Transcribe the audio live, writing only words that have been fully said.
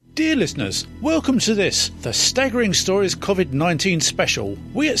Dear listeners, welcome to this, the Staggering Stories COVID-19 special.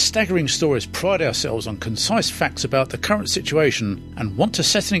 We at Staggering Stories pride ourselves on concise facts about the current situation and want to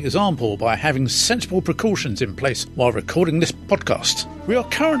set an example by having sensible precautions in place while recording this podcast. We are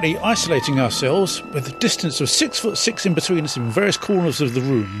currently isolating ourselves with a distance of 6'6" in between us in various corners of the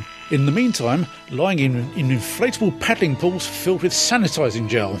room. In the meantime, lying in inflatable paddling pools filled with sanitising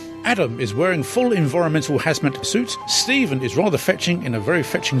gel. Adam is wearing full environmental hazmat suit. Stephen is rather fetching in a very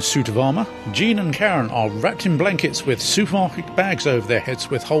fetching suit of armour. Jean and Karen are wrapped in blankets with supermarket bags over their heads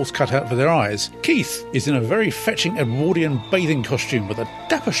with holes cut out for their eyes. Keith is in a very fetching Edwardian bathing costume with a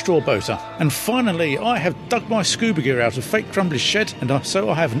dapper straw boater. And finally, I have dug my scuba gear out of fake Crumbly's shed, and so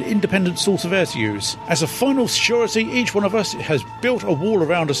I have an independent source of air to use. As a final surety, each one of us has built a wall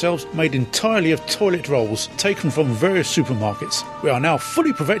around ourselves made entirely of toilet rolls taken from various supermarkets. We are now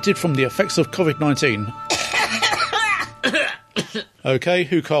fully protected from the effects of COVID-19. Okay,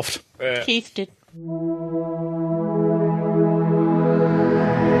 who coughed? Keith did.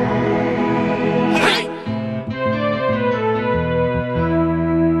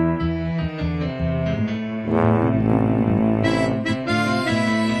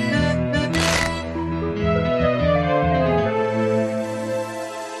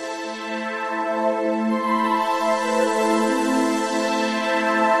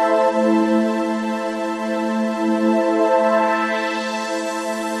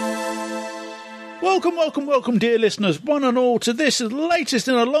 Welcome, dear listeners, one and all, to this latest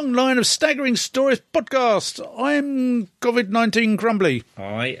in a long line of Staggering Stories podcast. I'm COVID-19 Crumbly.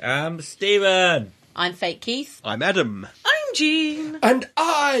 I am Stephen. I'm Fake Keith. I'm Adam. I'm Jean. And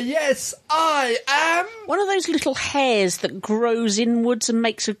I am... One of those little hairs that grows inwards and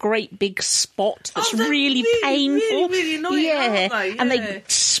makes a great big spot that's really painful. Really annoying, aren't they? And they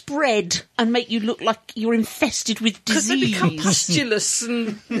spread and make you look like you're infested with Because they disease. become pustulous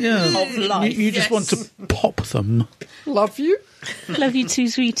and Of life. You just want to pop them. Love you. Love you too,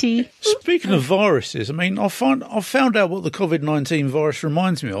 sweetie. Speaking of viruses, I mean, I've found out what the COVID-19 virus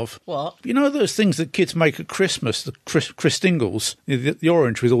reminds me of. What? You know those things that kids make at Christmas, the Christingles, the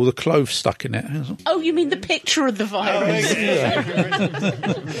orange with all the cloves stuck in it? Oh, you mean the picture of the virus?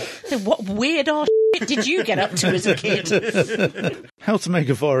 So what weird ass shit did you get up to as a kid? How to make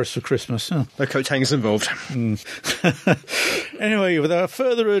a virus for Christmas. Huh? No coat hangers involved. Anyway, without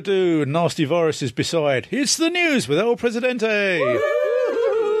further ado, nasty viruses beside, it's the news with El Presidente.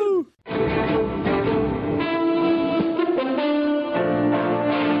 Woo-hoo!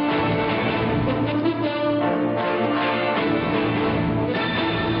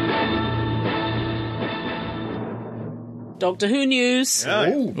 Doctor Who news.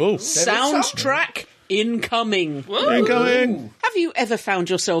 Oh, Soundtrack incoming. incoming. Have you ever found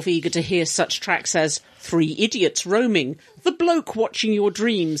yourself eager to hear such tracks as Three Idiots Roaming, The Bloke Watching Your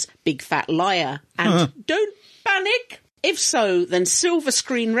Dreams, Big Fat Liar, and Don't Panic? If so, then Silver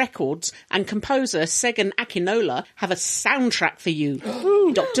Screen Records and composer Segun Akinola have a soundtrack for you.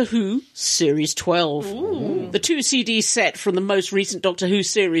 Doctor Who Series 12. The 2 CD set from the most recent Doctor Who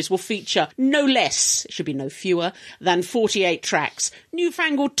series will feature no less, it should be no fewer, than 48 tracks.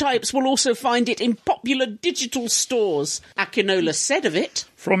 Newfangled types will also find it in popular digital stores. Akinola said of it,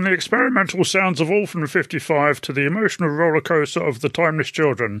 From the experimental sounds of Orphan 55 to the emotional rollercoaster of The Timeless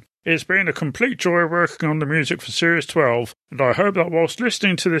Children, it's been a complete joy working on the music for Series 12, and I hope that whilst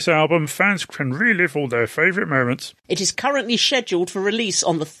listening to this album, fans can relive all their favourite moments. it is currently scheduled for release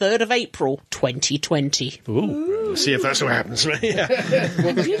on the 3rd of April 2020. Ooh. See if that's what happens. Yeah.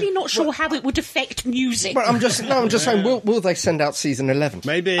 I'm really not sure how it would affect music. But I'm just saying, will they send out season 11?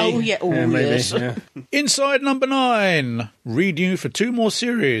 Maybe. Oh, yeah. Oh, maybe. yes. Yeah. Inside number 9. Renew for 2 more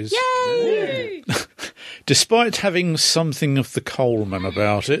series. Yay! Despite having something of the Coleman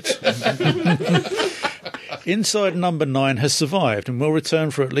about it, Inside number 9 has survived and will return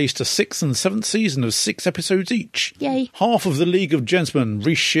for at least a 6th and 7th season of 6 episodes each. Yay. Half of the League of Gentlemen,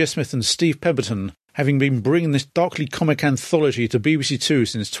 Rhys Shearsmith and Steve Pemberton, having been bringing this darkly comic anthology to BBC Two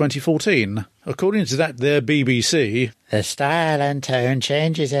since 2014. According to their BBC, the style and tone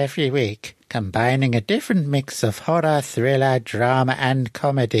changes every week, combining a different mix of horror, thriller, drama and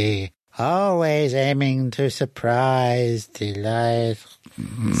comedy. Always aiming to surprise, delight.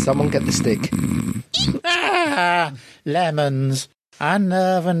 Someone get the stick. Lemons.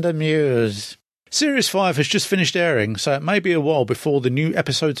 Unnerve and amuse. Series 5 has just finished airing, so it may be a while before the new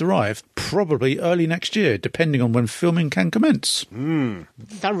episodes arrive, probably early next year, depending on when filming can commence.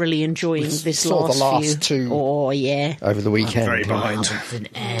 Thoroughly enjoying this saw the last few. two. Oh, yeah. Over the weekend. Very behind.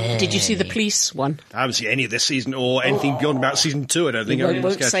 Did you see the police one? I haven't seen any of this season or anything beyond about season 2, I don't think. I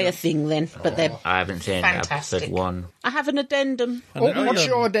won't say a thing then, but they're I haven't seen fantastic. episode 1. I have an addendum. What's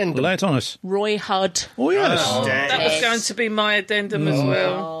your addendum? Lay it on us. Roy Hudd. Oh, yes. That was going to be my addendum as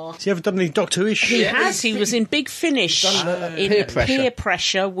well. Has he ever done any Doctor Who-ish? He has. He was in Big Finish in Peer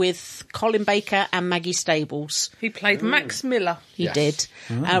Pressure. with Colin Baker and Maggie Stables. He played Max Miller. He did.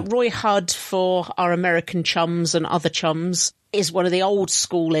 Roy Hudd, for our American chums and other chums, is one of the old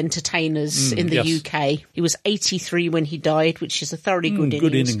school entertainers in the yes. UK. He was 83 when he died, which is a thoroughly good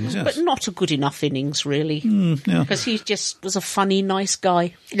good innings. innings, yes. But not a good enough innings, really. Yeah. Because he just was a funny, nice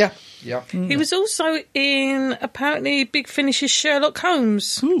guy. Yeah. He was also in, apparently, Big Finish's Sherlock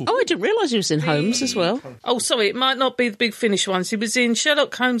Holmes. Oh, I didn't realise he was in Holmes as well. Oh, sorry, it might not be the Big Finish ones. He was in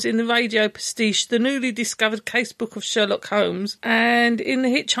Sherlock Holmes in the Radio Pastiche, the newly discovered casebook of Sherlock Holmes, and in The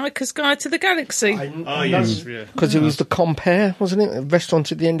Hitchhiker's Guide to the Galaxy. Oh, yes. Yeah. Because it was the Compare, wasn't it? A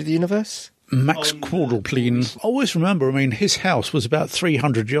restaurant at the end of the universe. Max Quadrupleen. I always remember, I mean, his house was about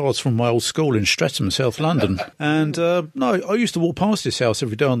 300 yards from my old school in Streatham, South London. And, I used to walk past his house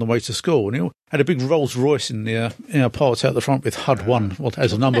every day on the way to school. And he had a big Rolls Royce in the parts out the front with HUD 1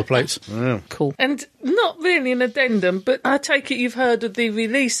 as a number plates. Cool. And not really an addendum, but I take it you've heard of the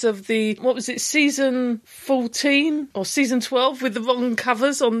release of the, what was it, season 14 or season 12 with the wrong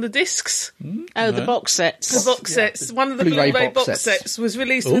covers on the discs? Oh, the box sets. The box sets. One of the Blu-ray Blu-ray box box sets. sets was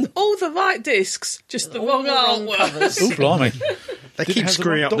released with all the right discs, just the wrong artwork. covers. Oh, blimey. They Did it keep have the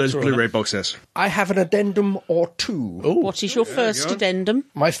screwing right up those doctor on Blu-ray it? box sets. I have an addendum or two. What is your first addendum?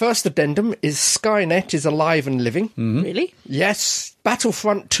 My first addendum is Skynet is alive and living. Really? Yes.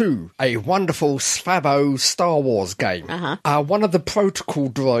 Battlefront 2, a wonderful Sfabo Star Wars game. One of the protocol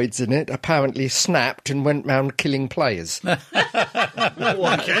droids in it apparently snapped and went round killing players. Yeah,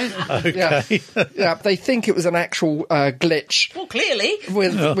 they think it was an actual glitch. Well, clearly.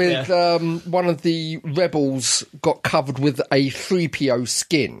 With one of the rebels got covered with a 3PO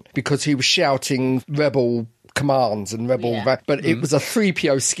skin because he was shouting rebel commands and rebel, but it was a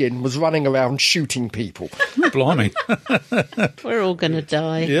 3PO skin, was running around shooting people. Blimey. We're all going to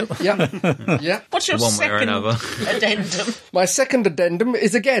die. Yep. Yeah. What's your One way or second another. addendum? My second addendum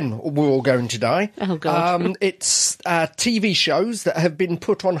is, again, we're all going to die. Oh, God. It's TV shows that have been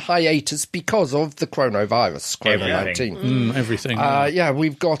put on hiatus because of the coronavirus, Corona-19. Everything.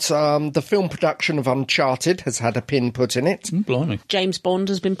 We've got the film production of Uncharted has had a pin put in it. Blimey. James Bond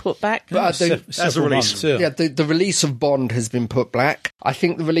has been put back. The Several release. months, the release of Bond has been put back. I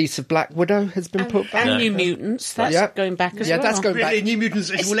think the release of Black Widow has been put back. And New Mutants, that's going back as well. Yeah, that's going back. Really, New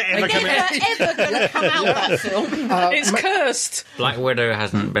Mutants, will it ever come out? Ever going to come out, that film? It's cursed. Black Widow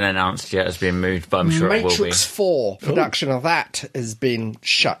hasn't been announced yet as being moved, but I'm sure it will be. Matrix 4 production of that has been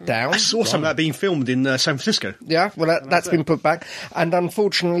shut down. I saw some of that being filmed in San Francisco. Yeah, well, that's been put back. And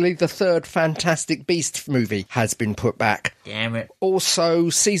unfortunately, the third Fantastic Beast movie has been put back. Damn it.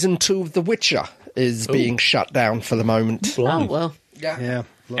 Also, season 2 of The Witcher is being shut down for the moment. Oh, well. Yeah.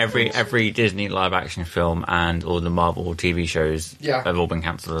 Every Disney live action film and all the Marvel TV shows have all been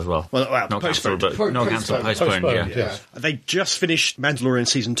cancelled as well. Well, not postponed. cancelled, but not cancelled, postponed. Yeah. They just finished Mandalorian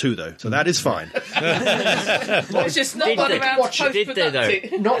season 2, though, so that is fine. It's just not one around watch Did they, though?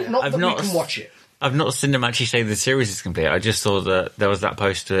 post-production. Not I've that not we can watch it. I've not seen them actually say the series is complete. I just saw that there was that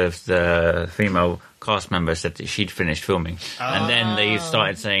poster of the female cast member said that she'd finished filming. And then they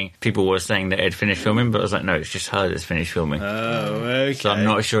started saying, people were saying that it had finished filming, but I was like, no, it's just her that's finished filming. Oh, okay. So I'm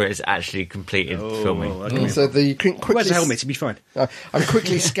not sure it's actually completed filming. Okay. So the Where's a helmet? He'd be fine. I'm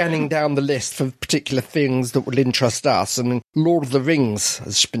quickly scanning down the list for particular things that will interest us, and Lord of the Rings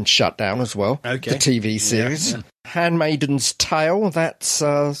has been shut down as well. Okay. The TV series. Handmaiden's Tale, that's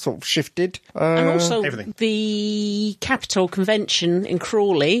sort of shifted. And also, everything. the Capitol Convention in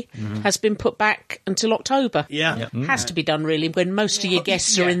Crawley has been put back until October. Yeah. Has to be done, really, when most of your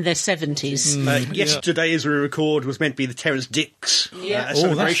guests are in their 70s. Yesterday, as we record, was meant to be the Terence Dicks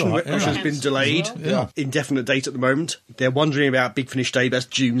celebration, right, which has been delayed. Indefinite date at the moment. They're wondering about Big Finish Day, that's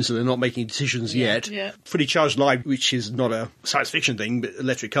June, so they're not making decisions yet. Yeah. Fully Charged Live, which is not a science fiction thing, but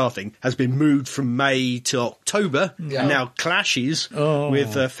electric car thing, has been moved from May to October. October now clashes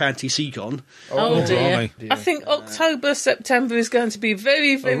with Fantasycon. Oh, dear. blimey. I think October, September is going to be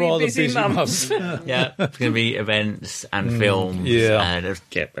very, very rather busy months. Yeah, it's going to be events and films. yeah. And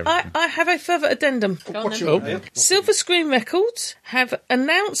everything. I have a further addendum. Silver Screen Records have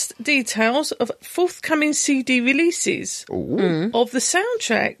announced details of forthcoming CD releases of the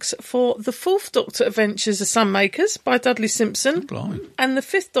soundtracks for The Fourth Doctor Adventures of Sunmakers by Dudley Simpson Blimey. and The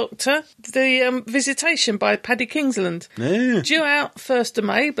Fifth Doctor, The Visitation by Paddy Kingsland. Due out 1st of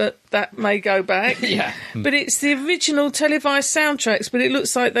May, but that may go back. But it's the original televised soundtracks, but it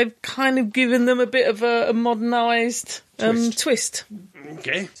looks like they've kind of given them a bit of a modernised twist.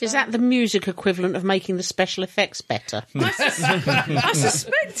 Okay. Is that the music equivalent of making the special effects better? I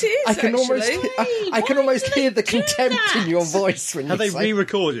suspect it is, I can actually. almost hear the do contempt that? in your voice when Have you they say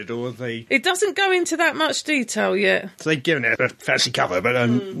re-recorded, or have they? It doesn't go into that much detail yet. So they've given it a fancy cover, but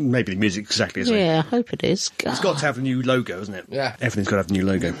maybe the music's exactly the same. Yeah, I hope it is. It's got to have a new logo, hasn't it? Yeah. Everything's got to have a new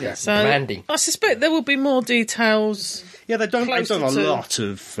logo. Yeah, So branding. I suspect there will be more details. Yeah, they've done a Closer to- lot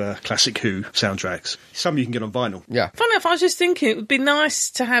of classic Who soundtracks. Some you can get on vinyl. Yeah. Funny enough, I was just thinking it would be nice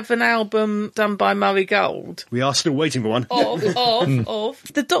to have an album done by Murray Gold We are still waiting for one. of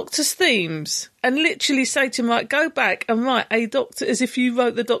the Doctor's themes, and literally say to him, like, go back and write a Doctor as if you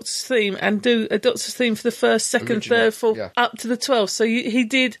wrote the Doctor's theme, and do a Doctor's theme for the first, second, Original, third, fourth, yeah. up to the 12th. So he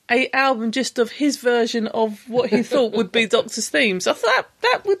did a album just of his version of what he thought would be Doctor's themes. I thought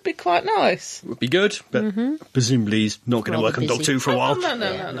that would be quite nice. Would be good, but presumably he's not going to Rather work on busy. Doctor Who for a while.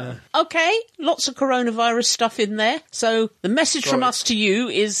 No. Okay, lots of coronavirus stuff in there. So the message from us to you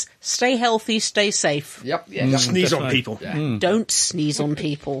is stay healthy, stay safe. Yep. Sneeze on definitely. people. Don't sneeze on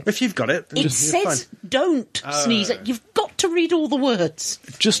people. If you've got it, then It you're says fine. don't sneeze. You've got to read all the words.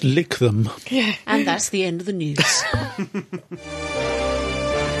 Just lick them. And that's the end of the news.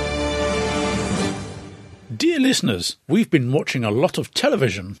 Dear listeners, we've been watching a lot of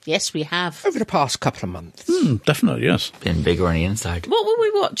television. Yes, we have. Over the past couple of months. Definitely, yes. Been bigger on the inside. What were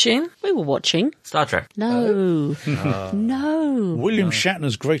we watching? We were watching. Star Trek. No. No. William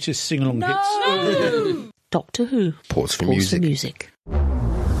Shatner's greatest sing-along hits. No. Doctor Who. Pause for Pause music. for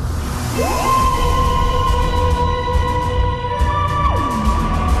music.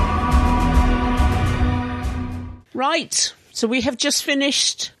 Right. So we have just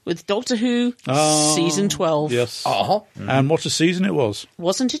finished with Doctor Who season 12. Yes. Uh-huh. And what a season it was.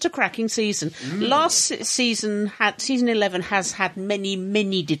 Wasn't it a cracking season? Last season season 11 has had many,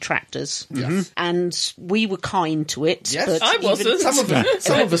 many detractors. And we were kind to it. Yes. but I even- wasn't.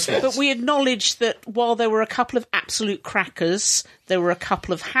 Some of us was. But we acknowledged that while there were a couple of absolute crackers, there were a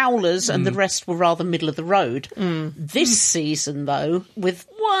couple of howlers, and the rest were rather middle of the road. This season, though, with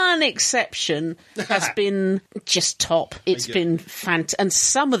one exception, has been just top. It's been fantastic. And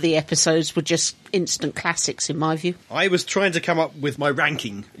some of the episodes were just instant classics, in my view. I was trying to come up with my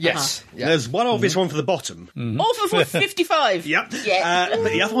ranking. Yes. Yeah. There's one obvious one for the bottom. Off of 55. Yep. Yeah.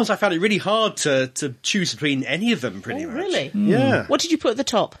 But the other ones I found it really hard to choose between any of them, pretty much. Really? Yeah. What did you put at the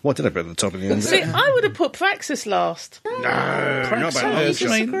top? What did I put at the top of the end? See, I would have put Praxis last. No, not Praxis. bad. I I mean,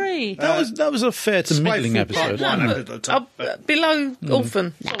 disagree. that was a fair to middling Spiteful Part episode. 1 I put at the top. Below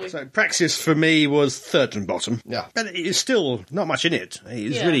Orphan. So Praxis for me was third and bottom. Yeah. But it's still not much in it.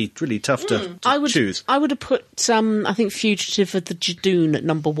 It's Yeah. really tough to choose. I would have put, I think, Fugitive of the Jadoon at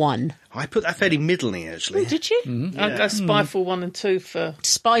number 1. I put that fairly middling, actually. Did you? I'd go Spyfall 1 and 2 for...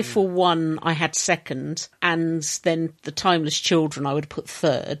 Spyfall 1 I had second, and then The Timeless Children I would have put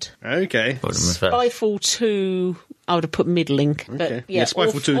third. Okay. Put them in first. Spyfall 2 I would have put middling. But Okay. yeah, Yeah,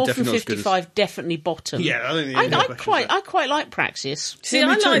 Spyfall 2 Orphan definitely not as good as- 55 definitely bottom. Yeah, I don't think I, there's no I question quite about I quite like Praxis. See,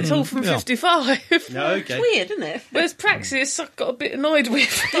 I liked Orphan 55. No, okay. It's weird, isn't it? Whereas Praxis, I got a bit annoyed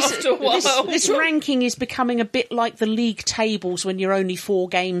with after a while. This ranking is becoming a bit like the league tables when you're only 4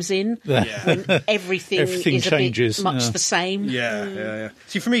 games in. When everything Everything is changes, a bit much yeah. the same. Yeah.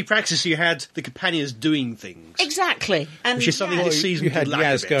 See, for me, Praxis, you had the companions doing things. Exactly. And Which is something yeah, this season You had could lack a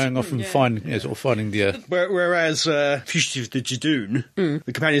Yaz bit. going off and finding the... Whereas Fugitive of the Jadoon,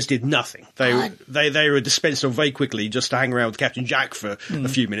 the companions did nothing. They were dispensed on very quickly just to hang around with Captain Jack for a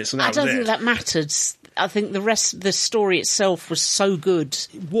few minutes, and that I was don't it. think that mattered. I think the story itself was so good.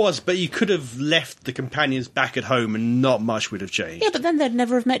 It was, but you could have left the companions back at home and not much would have changed. Yeah, but then they'd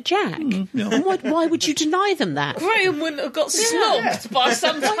never have met Jack. And why would you deny them that? Graham wouldn't have got snobbed by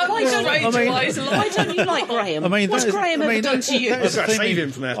some Why don't- Why don't you like Graham? I mean, What's Graham ever done to you? I've got to save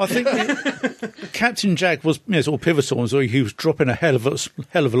him from that. I think Captain Jack was sort of pivotal, and so he was dropping a hell of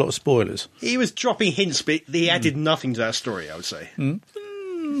a lot of spoilers. He was dropping hints, but he added nothing to that story, I would say.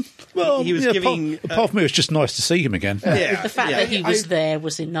 Well, he was yeah, giving... apart from it was just nice to see him again. yeah, The fact that he was there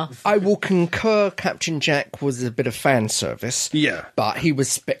was enough. I will concur Captain Jack was a bit of fan service. Yeah. But he was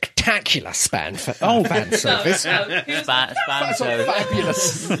spectacular fan service. Span, so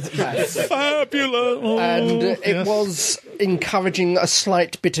Fabulous. Fabulous. Oh, And it yes. was encouraging a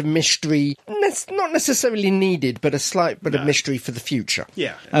slight bit of mystery, not necessarily needed, but a slight bit of mystery for the future.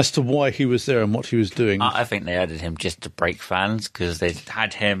 Yeah. As to why he was there and what he was doing. I think they added him just to break fans because they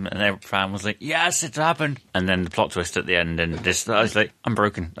had him and every fan was like, yes, it happened. And then the plot twist at the end and this, I was like, I'm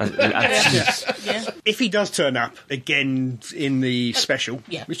broken. Yeah. If he does turn up again in the special,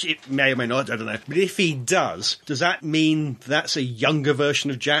 Yeah. which it may or may not, I don't know. But if he does that mean that's a younger version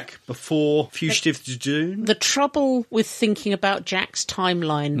of Jack before Fugitive to Dune? The trouble with thinking about Jack's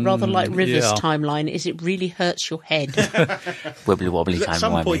timeline, rather like River's yeah. timeline, is it really hurts your head. Wibbly wobbly At time.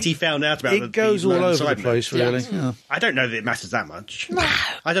 some point he found out about It goes all over the place, really. Yeah. I don't know that it matters that much. No.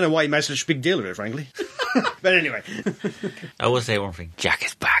 I don't know why he made such a big deal of it, frankly. But anyway. I will say one thing, Jack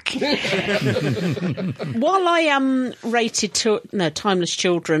is back. While I rated Timeless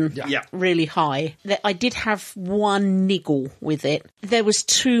Children Yeah. really high, I did have one niggle with it. There was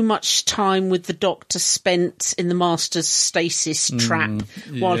too much time with the Doctor spent in the Master's stasis trap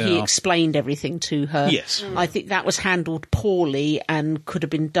while he yeah. explained everything to her. Yes. I think that was handled poorly and could have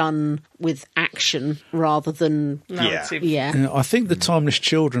been done with action rather than... Narrative. Yeah. You know, I think the Timeless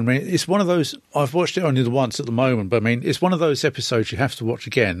Children, I mean, it's one of those, I've watched it only the once at the moment, but I mean, it's one of those episodes you have to watch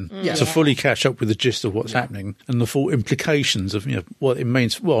again to fully catch up with the gist of what's happening and the full implications of, you know, what it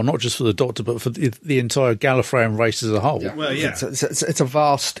means, well, not just for the Doctor, but for the entire Gallifreyan race as a whole. Well, yeah. It's a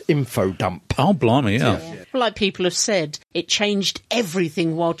vast info dump. Oh, blimey, yeah. Like people have said, it changed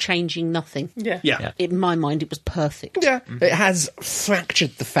everything while changing nothing. Yeah. Yeah. In my mind, it was perfect. Yeah, it has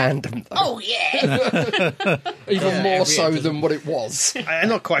fractured the fandom, though. Oh, yeah. Even more so than what it was. I'm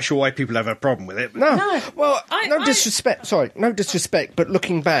not quite sure why people have a problem with it. No, well, no I- disrespect. Sorry, no disrespect. But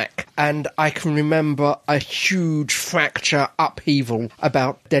looking back, and I can remember a huge fracture upheaval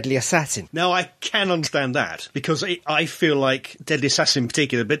about Deadly Assassin. Now, I can understand that, because I feel like Deadly Assassin in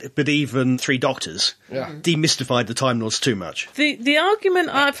particular, but even Three Doctors, demystified the Time Lords too much. The argument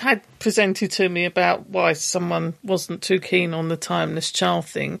I've had presented to me about why someone wasn't too keen on the Timeless Child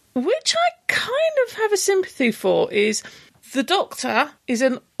thing, which I kind of have a sympathy for, is the Doctor is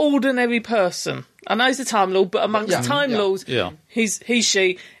an ordinary person. I know he's a Time Lord, but amongst Time Lords,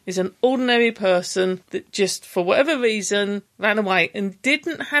 she is an ordinary person that just, for whatever reason, ran away and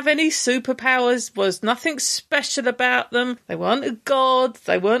didn't have any superpowers, was nothing special about them. They weren't a god,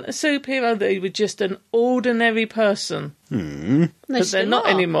 they weren't a superhero, they were just an ordinary person. But they're not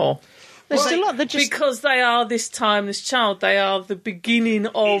anymore. They're still not. They're just... Because they are this Timeless Child, they are the beginning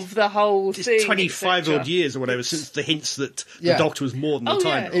of the whole thing. It's 25 etc. odd years or whatever since the hints that Yeah. the Doctor was more than the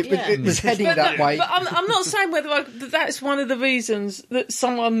Time Lord. It was heading that way. But I'm not saying whether that's one of the reasons that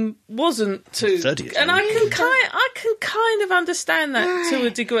someone wasn't too. 30th, and I can kind of understand that to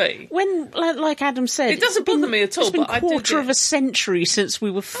a degree. When, like Adam said, It doesn't bother me at all, It's been but I do quarter get- of a century since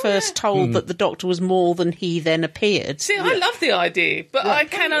we were first told that the Doctor was more than he then appeared. See, I love the idea, but I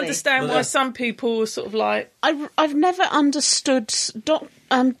can Totally. understand why some people were sort of like, I've never understood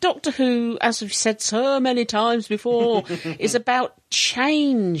Doctor Who, as we've said so many times before, is about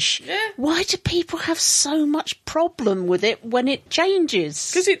change. Yeah. Why do people have so much problem with it when it changes?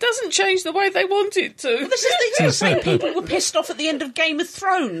 because it doesn't change the way they want it to. This is the same people were pissed off at the end of Game of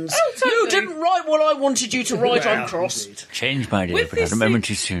Thrones. Oh, totally. You didn't write what I wanted you to write, I'm cross. Changed my idea, With but at this a moment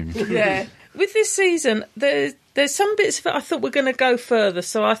too soon. Yeah. With this season, there's some bits of it I thought were going to go further.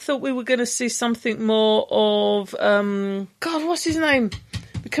 So I thought we were going to see something more of, God, what's his name?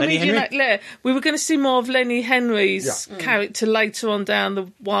 The comedian. We were going to see more of Lenny Henry's character later on down the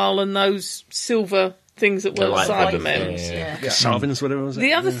while and those silver things that were light Cybermen. things, yeah. Salvins, whatever it was.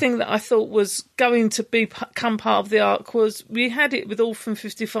 The other thing that I thought was going to become part of the arc was we had it with Orphan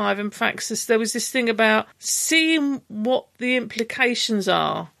 55 and Praxis. There was this thing about seeing what the implications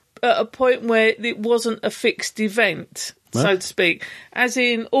are at a point where it wasn't a fixed event, so to speak. As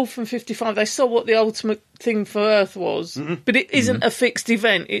in Orphan 55, they saw what the ultimate thing for Earth was, but it isn't a fixed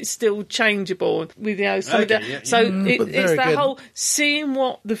event. It's still changeable with some of Okay, the, yeah, so but it's very that good. whole seeing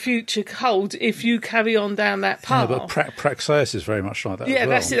what the future holds if you carry on down that Yeah, path. but Praxeus is very much like that. Yeah, as well.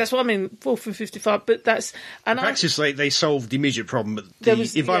 that's it. That's what I mean. 4 and 55, but that's and Praxis, they solved the immediate problem, but There the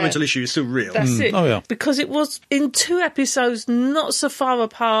was- environmental yeah. issue is still real. that's it. Oh, yeah. Because it was in 2 episodes, not so far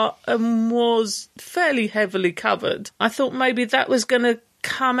apart, and was fairly heavily covered. I thought maybe that was going to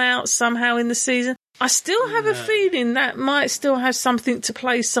come out somehow in the season. I still have a feeling that might still have something to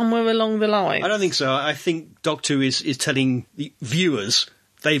play somewhere along the line. I don't think so. I think Doctor Who is telling the viewers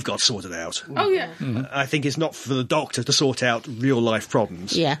they've got sorted out. Oh, yeah. I think it's not for the Doctor to sort out real-life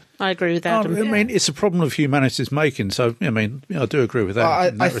problems. Yeah, I agree with that. I mean, it's a problem of humanity's making, so, I mean, I do agree with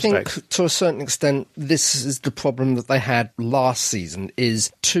that. I think, to a certain extent, this is the problem that they had last season,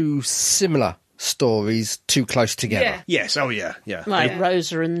 is two similar stories too close together. Yeah. Yes, oh yeah. Like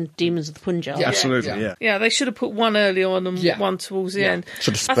Rosa and Demons of the Punjab. Yeah. Absolutely, yeah. Yeah, they should have put one early on and one towards the end.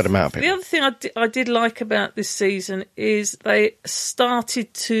 Should have spread them out a bit. The other thing I did like about this season is they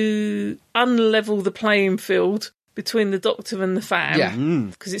started to unlevel the playing field between the Doctor and the fam. Yeah.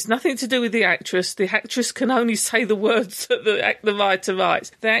 Because it's nothing to do with the actress. The actress can only say the words that the writer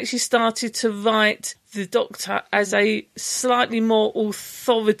writes. They actually started to write the Doctor as a slightly more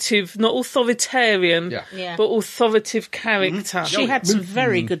authoritative, not authoritarian, but authoritative character. She had some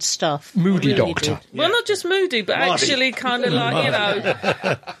very good stuff. Moody Really Doctor. did. Well, not just moody, but actually kind of like,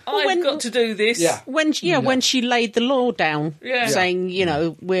 I've got to do this. Yeah. When she laid the law down, saying,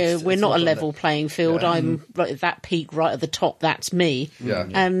 we're not a level playing field. I'm right at that peak right at the top. That's me. Yeah.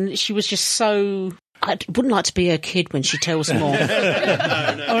 And she was just so. I wouldn't like to be her kid when she tells more.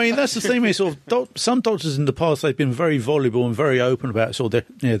 I mean, that's the thing. Some doctors in the past, they've been very voluble and very open about sort of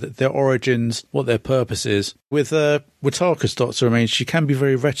their origins, what their purpose is. With Wataka's Doctor, I mean, she can be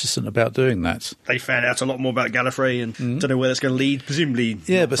very reticent about doing that. They found out a lot more about Gallifrey and don't know where that's going to lead, presumably.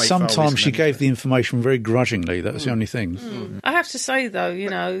 Yeah, but sometimes she gave the information very grudgingly. That was the only thing. I have to say, though,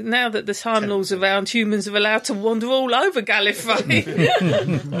 now that the Time Lords around, humans are allowed to wander all over Gallifrey.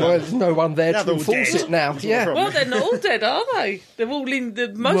 Well, there's no one there Now to they're all enforce dead. it now. Yeah. Well, they're not all dead, are they? They're all in.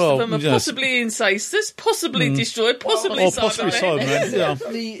 Most of them are possibly in stasis, possibly destroyed, possibly Cybermen. Yeah.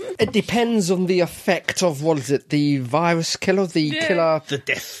 It depends on the effect of, what is it, the virus killer, killer... The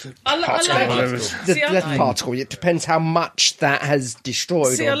death I like particle. it. The See, death particle. It depends how much that has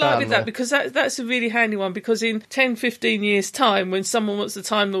destroyed. See, or I like done, with that or- because that's a really handy one, because in 10, 15 years' time, when someone wants the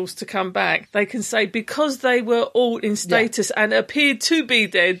Time Lords to come back, they can say, because they were all in status and appeared to be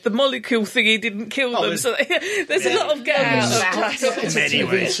dead, the molecule thingy didn't kill them. So there's a lot of get out of that. It's a many TV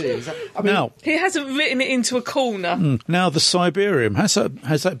ways. series. I mean, Now, He hasn't written it into a corner. the Cyberium,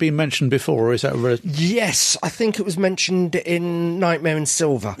 has that been mentioned before, or is that... yes, I think it was mentioned in Nightmare in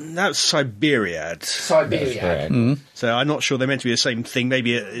Silver. That's Siberiad. Siberia. So I'm not sure they're meant to be the same thing.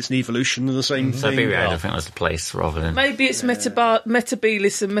 Maybe it's an evolution of the same thing. Siberia, I think, was the place rather than. Maybe it's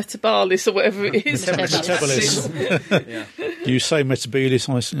Metabilis and Metabalis or whatever it is. Metabolis. You say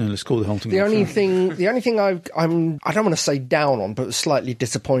Metabilis, let's call the whole thing. The only thing I don't want to say down on, but was slightly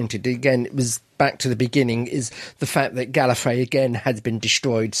disappointed. Again, it was back to the beginning, is the fact that Gallifrey again had been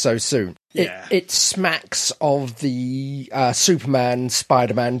destroyed so soon. Yeah. It smacks of the Superman,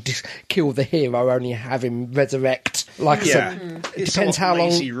 Spider-Man, kill the hero, only have him resurrect. Like I said, it It's depends sort how of long.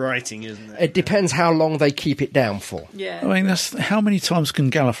 lazy writing, isn't it? It depends how long they keep it down for. Yeah. I mean, that's how many times can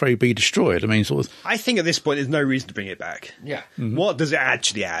Gallifrey be destroyed? I mean, sort of... I think at this point there's no reason to bring it back. Yeah. What does it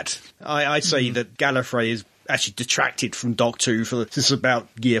actually add? I'd say that Gallifrey is actually detracted from Doctor Who since about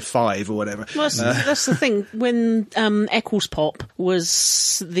year 5 or whatever. Well, that's the thing. When Ecclespop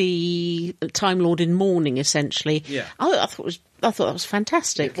was the Time Lord in mourning, essentially, I thought that was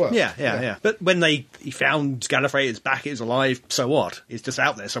fantastic. Yeah. But when he found Gallifrey, it's back, it's alive, so what? It's just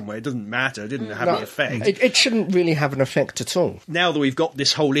out there somewhere. It doesn't matter. It didn't have any effect. It shouldn't really have an effect at all. Now that we've got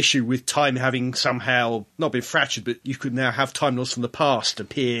this whole issue with time having somehow not been fractured, but you could now have Time Lords from the past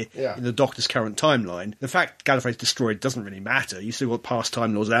appear in the Doctor's current timeline. The fact Gallifrey's destroyed doesn't really matter. You still got past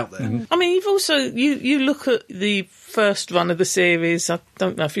Time Lords out there. I mean, you've also you look at the first run of the series. I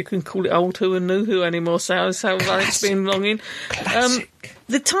don't know if you can call it old Who and new Who anymore. So how long it's been long in.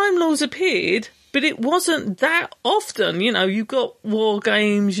 The Time Lords appeared, but it wasn't that often. You've got War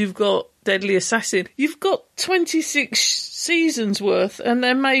Games, you've got Deadly Assassin, you've got 26 seasons worth, and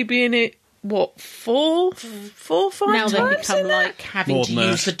there may be in it. What, 4, 5 Now times? they become in that? like having More to than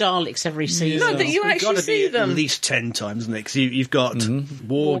use the that. Daleks every season. No, that you It's actually gotta see be them. at least 10 times, isn't it? Because you've got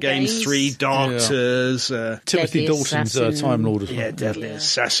War Games Games. 3, Doctors, Timothy Deadly Dalton's Assassin. Time Lord as well. Deadly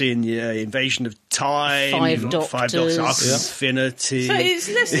Assassin, Invasion of Time, 5 Five Doctors, Doctors. Arc of Infinity. So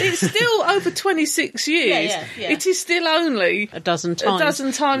it's still over 26 years. Yeah. It is still only a dozen a times.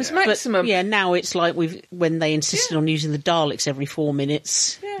 dozen times maximum. But, now it's like when they insisted on using the Daleks every 4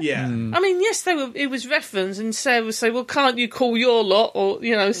 minutes. Yeah. I mean, yes, it was referenced, and Sarah would say, well, can't you call your lot? Or,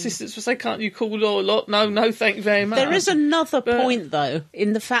 assistants would say, can't you call your lot? No, thank you very much. There is another point, though,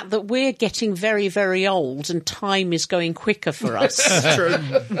 in the fact that we're getting very, very old and time is going quicker for us. True.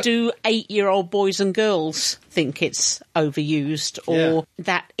 Do 8-year-old boys boys and girls think it's overused, or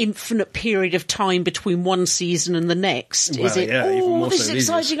that infinite period of time between one season and the next. Well, is it, yeah, even more this so is these days.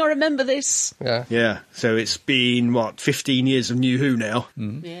 exciting, I remember this. Yeah, so it's been, 15 years of New Who now?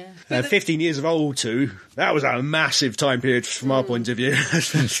 Yeah. 15 years of Old Who. That was a massive time period from our point of view.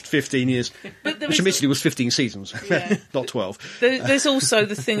 15 years. Which admittedly was 15 seasons, not 12. There's also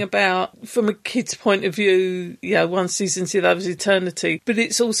the thing about, from a kid's point of view, one season to the other's eternity, but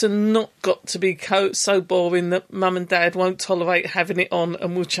it's also not got to be so boring that mum and dad won't tolerate having it on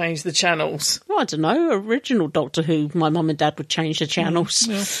and will change the channels. Well, I don't know. Original Doctor Who, my mum and dad would change the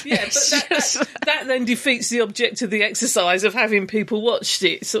channels. Yeah, but that then defeats the object of the exercise of having people watched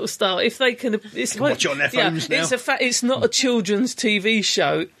it, sort of style. If they can... watch it on their phones now. It's not a children's TV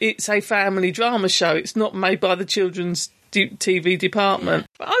show. It's a family drama show. It's not made by the children's TV department.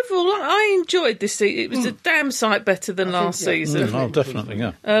 But overall, I enjoyed this season. It was a damn sight better than last season. Oh, definitely,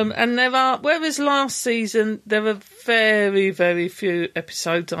 yeah. And whereas last season, there were very, very few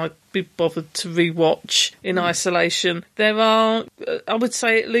episodes I'd be bothered to rewatch in isolation. There are, I would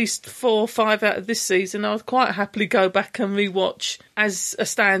say, at least 4 or 5 out of this season I would quite happily go back and rewatch as a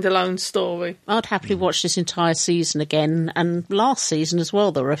standalone story. I'd happily watch this entire season again, and last season as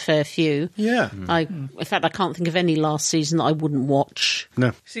well, there were a fair few. Yeah. In fact, I can't think of any last season that I wouldn't watch.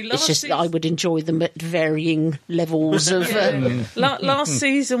 No. See, It's just that I would enjoy them at varying levels of... Last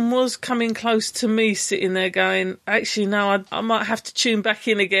season was coming close to me sitting there going, actually, no, I might have to tune back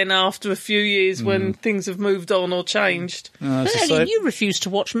in again after a few years when things have moved on or changed. But Ellie, you refused to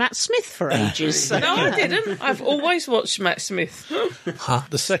watch Matt Smith for ages. So. No, I didn't. I've always watched Matt Smith. The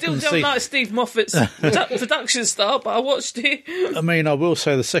Still second don't season. like Steve Moffat's production style, but I watched it. I mean, I will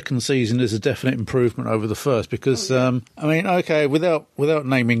say the second season is a definite improvement over the first because, without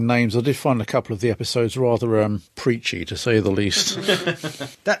naming names, I did find a couple of the episodes rather preachy, to say the least.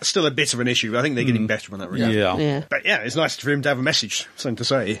 That's still a bit of an issue. I think they're getting better on that regard. Yeah. But yeah, it's nice for him to have a message, something to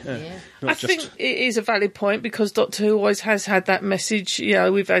say. I think it is a valid point because Doctor Who always has had that message.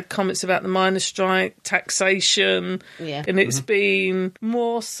 We've had comments about the miners' strike, taxation, and it's been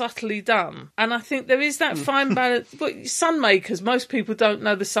more subtly done. And I think there is that fine balance. But Sunmakers, most people don't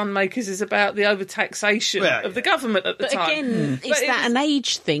know the Sunmakers is about the overtaxation of the government at the But time. again, is that an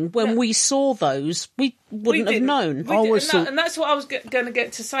age thing? When we saw those, we wouldn't have known. And that's what I was going to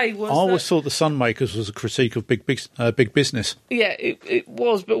get to say. I always thought the Sunmakers was a critique of big business. Yeah, it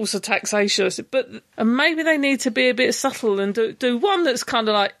was, but also taxation. But maybe they need to be a bit subtle and do one that's kind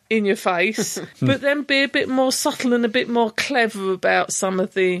of like in your face, but then be a bit more subtle and a bit more clever about some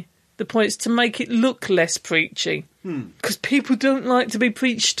of the points to make it look less preachy. Because people don't like to be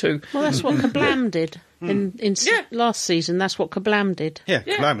preached to. Well, that's what Kablam did. In last season, that's what Kablam did. Yeah,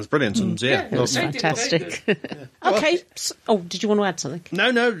 Kablam was brilliant. And, It was fantastic. Okay. Did you want to add something?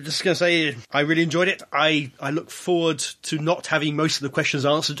 No, just going to say I really enjoyed it. I look forward to not having most of the questions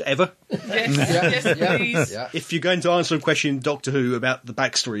answered ever. Yes, please. Yeah. If you're going to answer a question in Doctor Who about the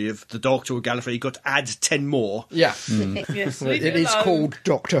backstory of the Doctor or Gallifrey, you've got to add 10 more. Yeah. Yes, leave It is alone. called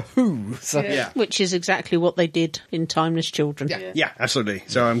Doctor Who. So. Yeah. Which is exactly what they did in Timeless Children. Yeah, absolutely.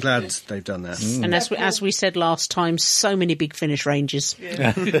 So I'm glad they've done that. And as we said last time, so many Big Finish ranges.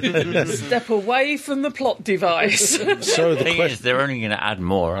 Step away from the plot device. So The the thing question. is, they're only going to add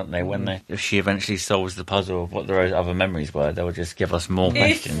more, aren't they? If she eventually solves the puzzle of what their other memories were, they'll just give us more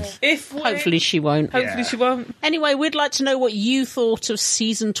questions. Hopefully she won't. Hopefully she won't. Anyway, we'd like to know what you thought of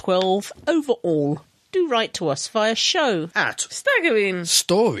Season 12 overall. Do write to us via show. Staggering.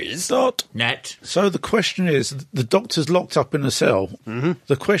 Stories? Net. So the question is, the Doctor's locked up in a cell. Mm-hmm.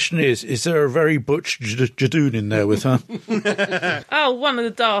 The question is there a very butch Jadoon in there with her? Oh, one of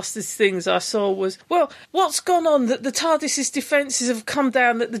the dastest things I saw was, well, what's gone on that the TARDIS's defences have come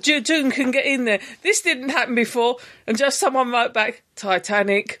down, that the Jadoon can get in there? This didn't happen before. And just someone wrote back,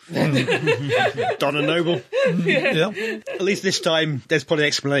 Titanic. Donna Noble. Yeah. At least this time, there's probably an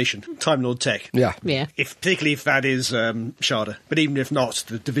explanation. Time Lord Tech. Yeah. Yeah. Particularly if that is Sharda. But even if not,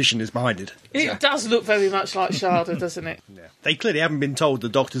 the division is behind it. It does look very much like Sharda, doesn't it? Yeah. They clearly haven't been told the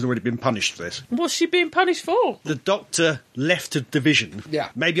Doctor's already been punished for this. What's she being punished for? The Doctor left a division. Yeah.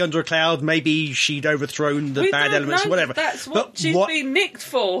 Maybe under a cloud, maybe she'd overthrown the We bad don't elements, know or whatever. That's what she's been nicked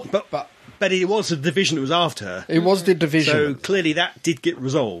for. But it was the division that was after her. It was the division. So clearly that did get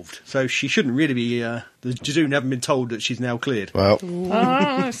resolved. So she shouldn't really be... the Jadoon haven't been told that she's now cleared. Well,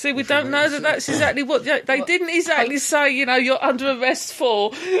 See, we don't know that that's exactly what... They didn't exactly say, you're under arrest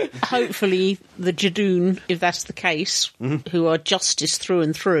for... Hopefully the Jadoon, if that's the case, who are justice through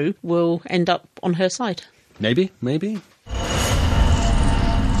and through, will end up on her side. Maybe.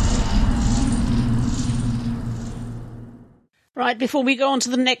 Right, before we go on to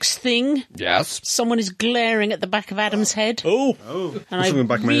the next thing, Yes. someone is glaring at the back of Adam's head. Oh, And What's I on the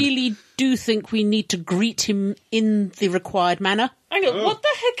back of my head? really do think we need to greet him in the required manner. Hang on, what the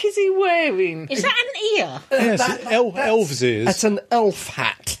heck is he wearing? Is that an ear? yes, elves ears. That's an elf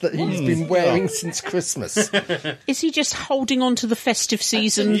hat that he's been wearing since Christmas. Is he just holding on to the festive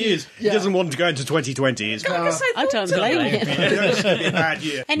season? He is. He doesn't want to go into 2020. Is I don't blame him. It's going to be a bad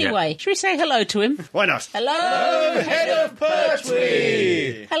year. Anyway, should we say hello to him? Why not? Hello! Head of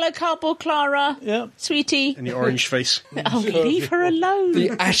Pertwee! Hello, Cardboard Clara. Yeah. Sweetie. And your orange face. Oh, leave her alone. The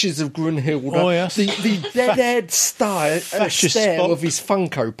ashes of Grunhilde. Oh, yes. The dead stare Fascist stare Spock. of his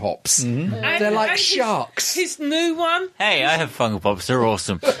Funko Pops. They're like sharks. His new one, Hey, I have Funko Pops. They're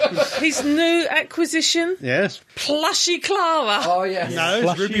awesome. his new acquisition, Yes. Plushy Clara. Oh, yes. No, it's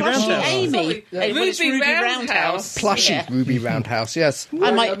Flushy Ruby Plushy Roundhouse. Amy. Sorry. Well, it's Ruby Ruby Roundhouse. Roundhouse. Plushy Yeah. Ruby Roundhouse, yes.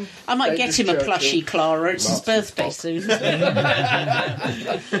 I might get him a plushie, Clara. It's his birthday soon.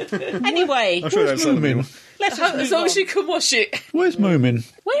 Anyway, I'm sure that's something. Moomin? let's just As move long on. as you can wash it. Where's Moomin?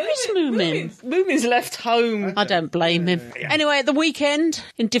 Where is Moomin? Moomin's left home. I don't blame him. Anyway, at the weekend,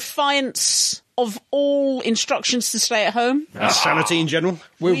 in defiance of all instructions to stay at home, Sanity in general.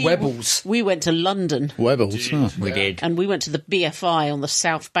 We're rebels. we went to London Webbles. Huh. We did. and we went to the BFI on the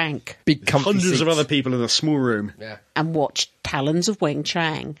South Bank Big comfy Hundreds seats. of other people in a small room. Yeah. and watched Talons of Weng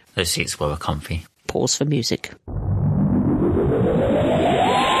Chang. Those seats were comfy. Pause for music.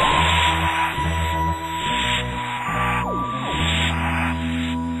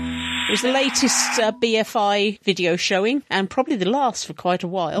 It was the latest BFI video showing, and probably the last for quite a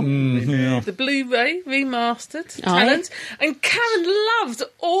while. The Blu-ray remastered Aye. talent, and Karen loved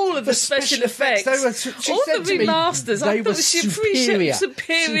all of the special effects. They were, she all said the to me, remasters. I they thought were she appreciated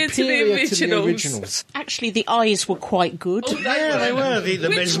superior to the originals. Actually, the eyes were quite good. Yeah, they were. The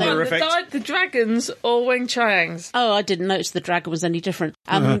Which mesmer one, effect. the dragons or Weng Chiang's? Oh, I didn't notice the dragon was any different.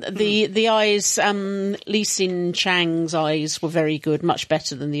 The eyes, Lee Sin Chang's eyes were very good, much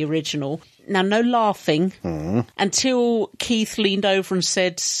better than the original. Now, no laughing until Keith leaned over and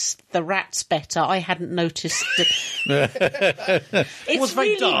said, "The rat's better." I hadn't noticed. It's was very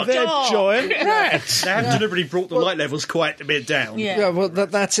really dark. They're dark. giant rats. They have deliberately brought the light levels quite a bit down. Yeah. Yeah, well,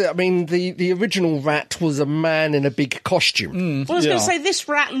 that's it. I mean, the original rat was a man in a big costume. Well, I was going Yeah. to say, this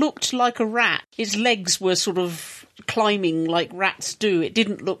rat looked like a rat. Its legs were sort of climbing like rats do. It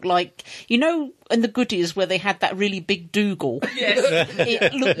didn't look like, you know, in the Goodies where they had that really big Dougal. Yes.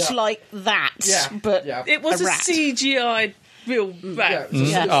 It looked like that, Yeah, but yeah. It was a rat. CGI real rat.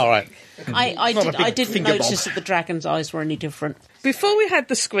 Yeah. All right. I Not a big didn't finger notice bob. that the dragon's eyes were any different. Before we had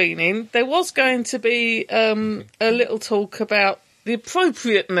the screening, there was going to be a little talk about the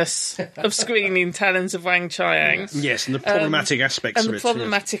appropriateness of screening Talons of Wang Chiang Yes, and the problematic aspects and of the it.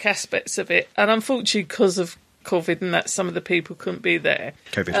 problematic aspects of it. And unfortunately, because of COVID and that, some of the people couldn't be there.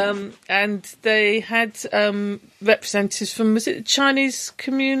 COVID. And they had representatives from, was it the Chinese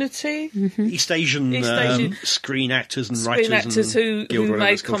community? East Asian, East Asian screen actors and Screen writers. actors and who whatever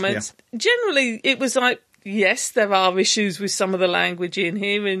made it's called, comments. Generally, it was like, yes, there are issues with some of the language in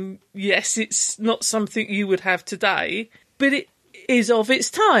here, and yes, it's not something you would have today, but it is of its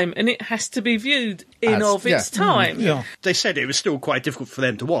time, and it has to be viewed in its time. Yeah. They said it was still quite difficult for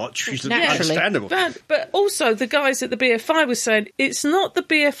them to watch, which is Naturally. understandable. But also, the guys at the BFI were saying it's not the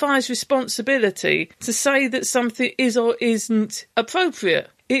BFI's responsibility to say that something is or isn't appropriate.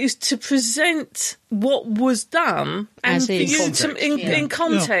 It is to present what was done and As for is. you Context. in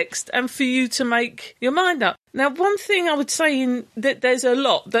context and for you to make your mind up. Now, one thing I would say in that there's a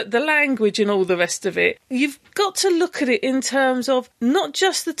lot, that the language and all the rest of it, you've got to look at it in terms of not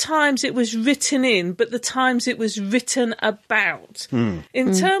just the times it was written in, but the times it was written about.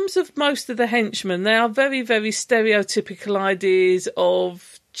 In terms of most of the henchmen, they are very, very stereotypical ideas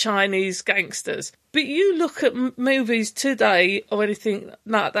of Chinese gangsters. But you look at movies today or anything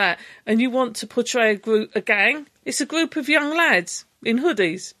like that, and you want to portray a gang, it's a group of young lads in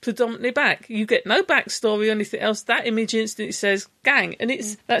hoodies, predominantly black. You get no backstory or anything else. That image instantly says gang, and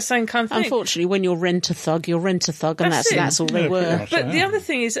it's that same kind of thing. Unfortunately, when you're rent-a-thug, you're rent-a-thug, and That's it. that's all they were. But the other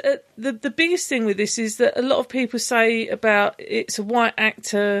thing is, the biggest thing with this is that a lot of people say about it's a white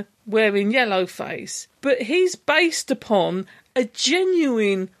actor wearing yellow face, but he's based upon a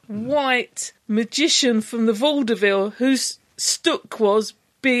genuine white magician from the vaudeville whose stuck was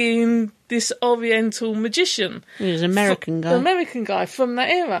being this Oriental magician. He was an American guy. An American guy from that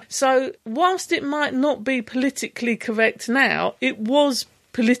era. So whilst it might not be politically correct now, it was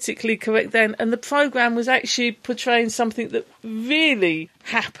politically correct then, and the programme was actually portraying something that really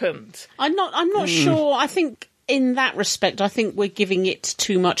happened. I'm not sure. I think in that respect, I think we're giving it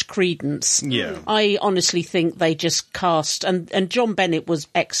too much credence. Yeah. I honestly think they just cast, and John Bennett was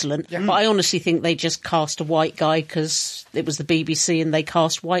excellent, but I honestly think they just cast a white guy because it was the BBC and they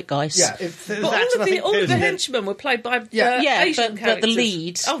cast white guys. Yeah, But all of the henchmen were played by Asian but the characters.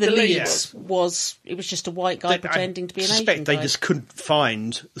 lead, was just a white guy pretending to be an Asian guy. They just couldn't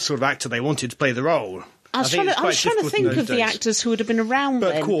find the sort of actor they wanted to play the role. I was trying to think of the actors who would have been around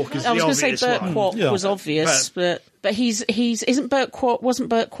Burt then. Kwok is I was the going to say obvious Burt one. Kwok was obvious, but wasn't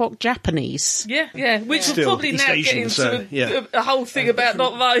Burt Kwok Japanese? Yeah, which will Still, probably East now Asian, get into a whole thing about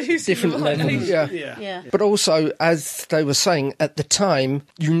not those different levels. Yeah. But also, as they were saying, at the time,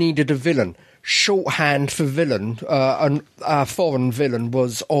 you needed a villain. Shorthand for villain, a foreign villain,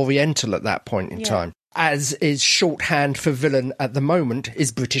 was Oriental at that point in time. As is shorthand for villain at the moment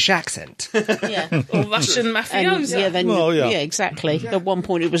is British accent. Yeah. or Russian mafioso. Exactly. At one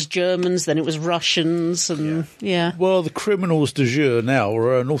point it was Germans, then it was Russians, and Well, the criminals du jour now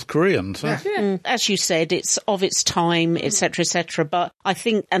are North Koreans. Huh? As you said, it's of its time, etc., etc. But I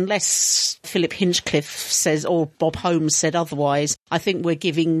think unless Philip Hinchcliffe says or Bob Holmes said otherwise, I think we're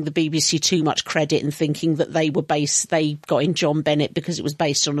giving the BBC too much credit and thinking that they got in John Bennett because it was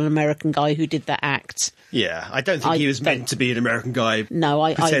based on an American guy who did that act. Yeah, I don't think he was meant to be an American guy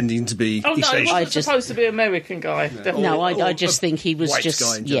pretending to be East Asian. He wasn't supposed to be an American guy. I just think he was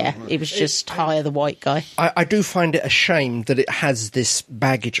it was just hire the white guy. I do find it a shame that it has this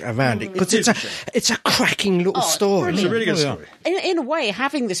baggage around it, because it's a cracking little story. It's a really good story. In a way,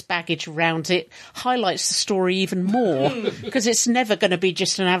 having this baggage around it highlights the story even more, because it's never going to be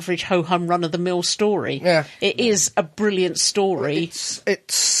just an average ho-hum run-of-the-mill story. Yeah. It is a brilliant story. It's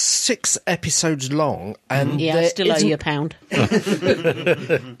 6 episodes long, and I still owe you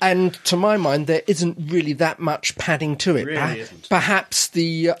 £1. And to my mind, there isn't really that much padding to it. Really isn't. Perhaps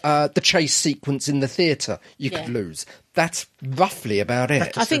the chase sequence in the theatre you could lose. That's roughly about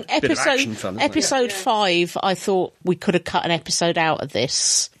it. I think bit of action fun, isn't it? episode 5, I thought we could have cut an episode out of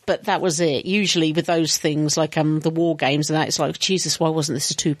this, but that was it. Usually with those things, like the war games and that, it's like, Jesus, why wasn't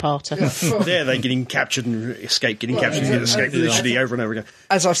this a 2-parter? There, they're getting captured and escape, getting captured and escape, literally over and over again.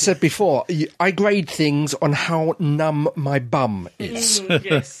 As I've said before, I grade things on how numb my bum is.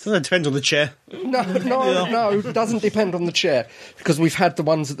 Yes. Well, it depends on the chair. No, it doesn't depend on the chair, because we've had the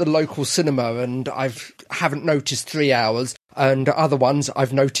ones at the local cinema and haven't noticed 3 hours, and other ones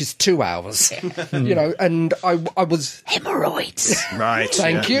I've noticed 2 hours. And I was Hemorrhoids. Right.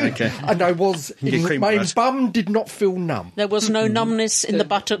 thank you, Okay. and I was get cream my pies. bum did not feel numb. There was no numbness in the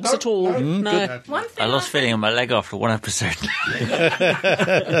buttocks at all. No. One thing I lost feeling on my leg after one episode.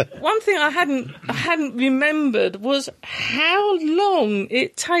 One thing I hadn't remembered was how long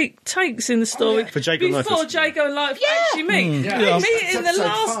it takes in the story For Jago and before Lightfoot. Jago and Lightfoot actually meet. They meet in the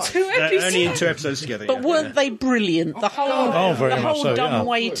last 2 They're episodes. only in 2 episodes together. But weren't they brilliant? The whole, very the much whole so, dumb yeah.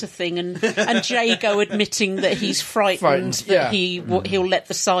 waiter thing, and Jago admitting that he's frightened that he'll let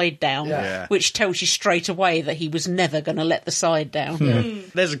the side down, Yeah. which tells you straight away that he was never going to let the side down.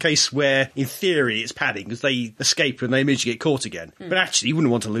 There's a case where, in theory, it's padding because they escape and they immediately get caught again. But actually, you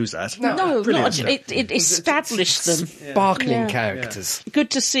wouldn't want to lose that. No, Brilliant. not, it established them. Sparkling characters.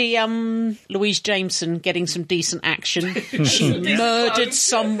 Good to see Louise Jameson getting some decent action. She murdered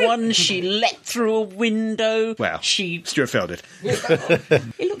someone. She leapt through a window. Well, Stuart Fell did.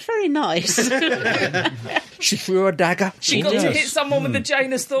 It looked very nice. She threw a dagger. She got to hit someone with the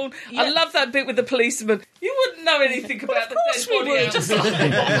Janus thorn. I love that bit with the policeman. You wouldn't know anything about the dead body.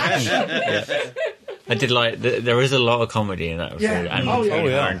 I did like there is a lot of comedy in that episode, and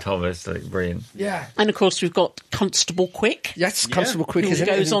Aaron Thomas, like, brilliant. Yeah. And of course, we've got Constable Quick, Yes, Constable Quick who is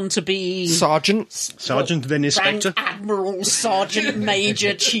goes on to be Sergeant. Sergeant, then Inspector. Rank Admiral, Sergeant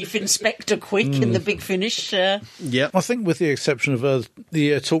Major, Chief Inspector Quick in the Big Finish. Yeah. I think, with the exception of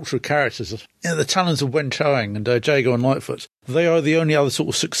the torture characters, the talents of Wen Choang and Jago and Lightfoot, they are the only other sort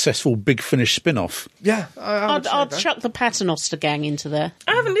of successful Big Finish spin-off. Yeah, I'd chuck the Paternoster gang into there.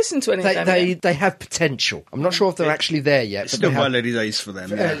 I haven't listened to any of them yet. They have potential. I'm not sure if they're actually there yet. It's But still they have quite early days for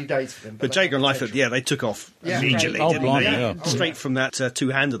them. early days for them. But Jago and Lightfoot, they took off immediately, Oh, didn't blimey, they? yeah. Straight from that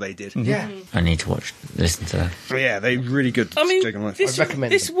two-hander they did. Yeah. I need to listen to that. Oh, yeah, they're really good. I mean, Jago and Lightfoot. I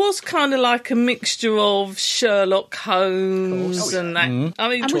recommend this them. was kind of like a mixture of Sherlock Holmes and that. I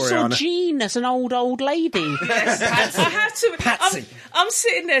mean, And we saw Toriana. Jean as an old lady. I had to. Patsy. I'm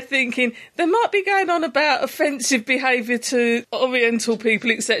sitting there thinking they might be going on about offensive behaviour to Oriental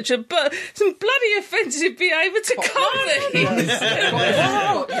people, etc., but some bloody offensive behaviour to colonies.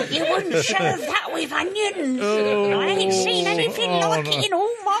 You wouldn't serve that with onions. I ain't seen anything like it in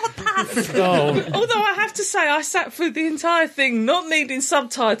all my Oh, Although I have to say, I sat through the entire thing not needing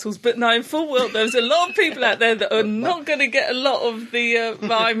subtitles, but knowing full well there's a lot of people out there that are not going to get a lot of the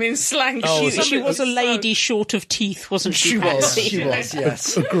rhyming slang. She was a lady short of teeth, wasn't she? She was, Patsy? she was,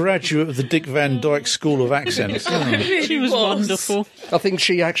 yes. a graduate of the Dick Van Dyke School of Accents. Really She was wonderful. I think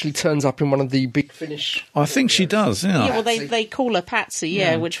she actually turns up in one of the Big Finish. I think she does, Yeah, well, they call her Patsy,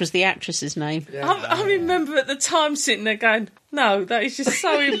 which was the actress's name. I remember at the time sitting there going, no, that is just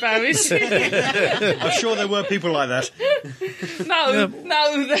so embarrassing. I'm sure there were people like that. No.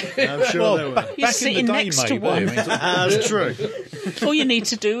 I'm sure there were. You're Back in the sitting day, next to maybe. one. That's true. All you need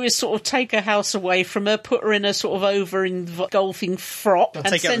to do is sort of take her house away from her, put her in a sort of over-engulfing frock, and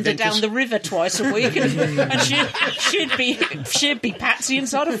take out send the her down dentist. the river twice a week, and she'd be Patsy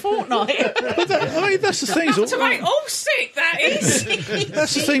inside a fortnight. I mean, that's the thing. To make all sick, that is.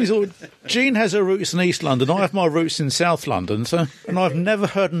 That's the thing. Jean has her roots in East London. I have my roots in South London. And I've never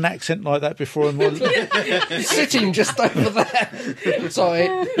heard an accent like that before in my life. Sitting just over there. Sorry.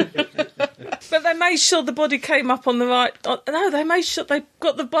 But they made sure the body came up on the right. No, they made sure they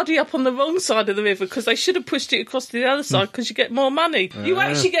got the body up on the wrong side of the river because they should have pushed it across to the other side because you get more money. You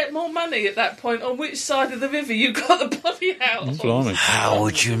actually get more money at that point on which side of the river you got the body out. Blimey. How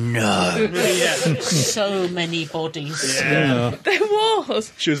would you know? So many bodies. There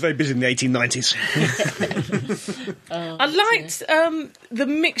was. She was very busy in the 1890s. I liked the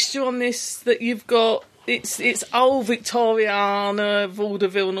mixture on this that you've got. It's old Victoriana,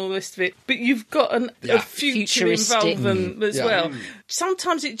 vaudeville and all the rest of it, but you've got a future Futuristic. involvement as well.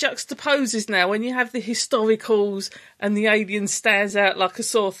 Sometimes it juxtaposes now when you have the historicals and the alien stands out like a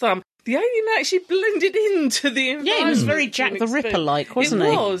sore thumb. The alien actually blended into the environment. Yeah, it was very Jack the Ripper-like, wasn't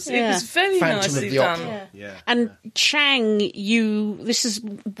it? he? Was. Yeah. It was very Phantom nicely of the done. Opera. Yeah. And Chang, this is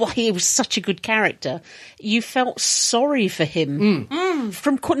why he was such a good character. You felt sorry for him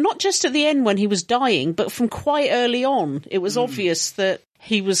from not just at the end when he was dying, but from quite early on. It was obvious that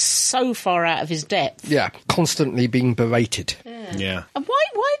he was so far out of his depth. Yeah, constantly being berated. Yeah. And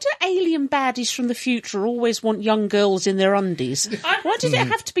why do alien baddies from the future always want young girls in their undies? Why did it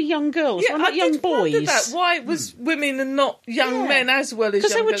have to be young girls? Why not young did wonder boys? that. Why it was women and not young men as well as young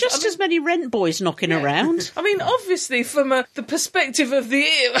Because there were girls? just as many rent boys knocking around. I mean, obviously, from the perspective of the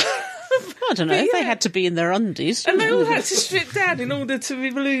era. I don't know. But They yeah. had to be in their undies. And they all had to strip down in order to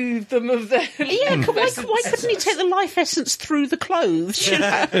relieve them of their... Yeah, why couldn't he take the life essence through the clothes? You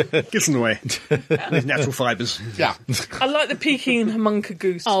know? Gives them away. With natural fibres. Yeah. I like the Peking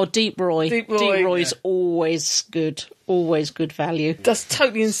homunculus. Oh, Deep Roy. Deep Roy, Roy's always good. Always good value. That's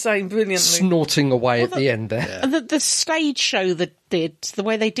totally insane, brilliantly. Snorting away at the end there. And the stage show that the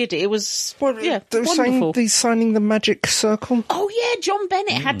way they did it, it was They were wonderful. saying he's signing the magic circle. Oh yeah, John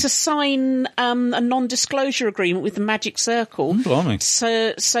Bennett had to sign a non-disclosure agreement with the Magic Circle, Blimey.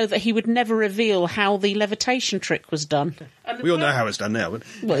 so that he would never reveal how the levitation trick was done. We all know how it's done now. But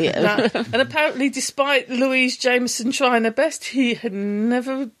Well, yeah. And apparently, despite Louise Jameson trying her best, he had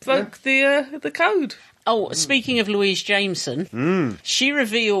never broke the code. Oh, speaking of Louise Jameson, she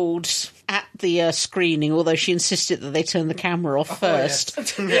revealed at the screening, although she insisted that they turn the camera off first.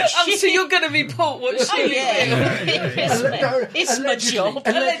 So you're going to report what she It's my job.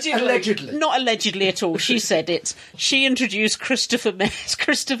 Allegedly. Not allegedly at all. She said it. She introduced Christopher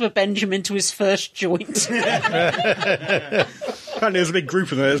Benjamin to his first joint. apparently there's a big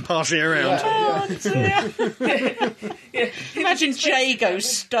group of those passing around. Oh, dear. Imagine Jay goes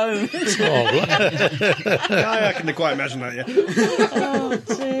stoned. I can quite imagine that, yeah.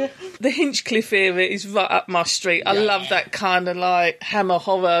 The Hinchcliffe era is right up my street. I love that kind of like hammer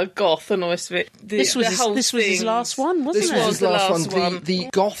horror, goth, and all the rest of it. This was his last one, wasn't This it? was his the last last one. one. The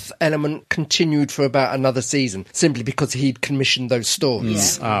goth element continued for about another season, simply because he'd commissioned those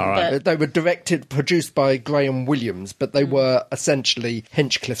stories. But They were produced by Graham Williams, but they were essentially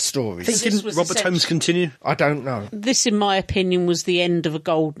Hinchcliffe stories. Didn't was Robert Holmes continue? I don't know. this, in my opinion, was the end of a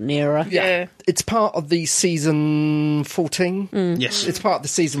golden era. Yeah. It's part of the season 14. Yes. It's part of the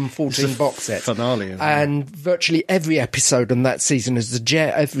season 14 box set. Finale. isn't it? And virtually every episode on that season is a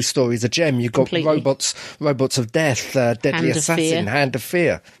gem. Every story is a gem. You've got Completely. robots of death, Deadly Hand of Assassin, Fear. Hand of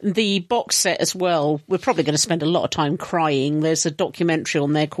Fear. The box set as well, we're probably going to spend a lot of time crying. There's a documentary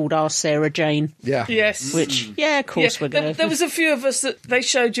on there called Our Sarah Jane, Yeah. Yes. which, of course we're going there was a few of us that they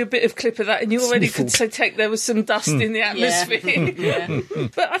showed you a bit of clip of that, and you already could detect there was some dust in the atmosphere.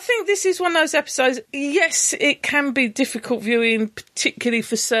 But I think this is one of those episodes. Yes, it can be difficult viewing, particularly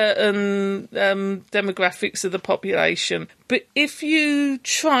for certain demographics of the population. But if you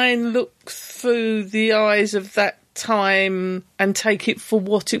try and look through the eyes of that time and take it for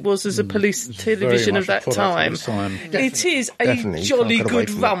what it was as a police television of that time. It is Definitely. a You jolly can't get away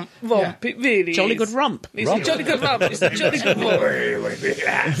good from romp. It really Jolly is. good rump. It's a jolly good rump. It's a jolly good romp.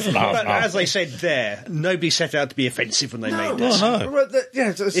 But as they said there, nobody set out to be offensive when they made this. Well,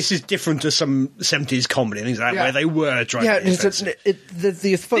 This is different to some 70s comedy and things like that, Yeah. where they were trying yeah, to be offensive.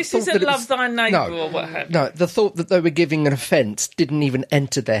 This isn't Love Thy Neighbour or what have you. No, the thought that they were giving an offence didn't even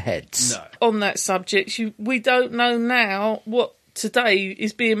enter their heads. No. On that subject, we don't know now what today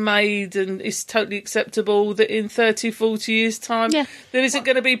is being made and is totally acceptable, that in 30, 40 years' time there isn't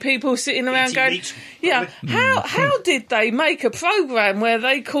going to be people sitting around going, meat, how did they make a programme where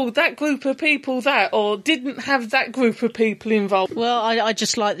they called that group of people that, or didn't have that group of people involved? Well, I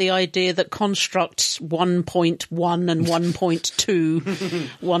just like the idea that constructs 1.1 and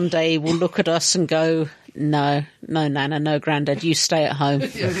 1.2 one day will look at us and go, no, Nana, no, Grandad, you stay at home.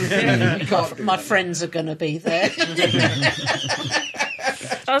 My friends are going to be there.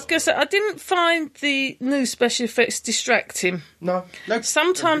 I was going to say, I didn't find the new special effects distracting. No.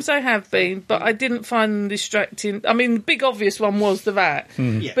 Sometimes they have been, but I didn't find them distracting. I mean, the big obvious one was the vat.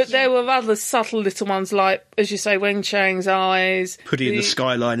 Yes. But there were other subtle little ones, like, as you say, Weng Chang's eyes. Putting in the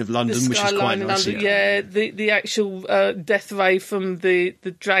skyline of London, which is quite skyline in nice. London, yeah, the actual death ray from the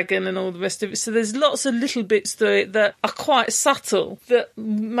dragon and all the rest of it. So there's lots of little bits to it that are quite subtle, that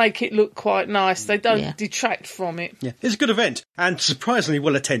make it look quite nice. They don't detract from it. Yeah, it's a good event and surprisingly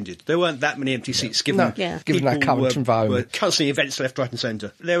well attended. There weren't that many empty seats given. No, Yeah. given that people current were environment. constantly events left, right, and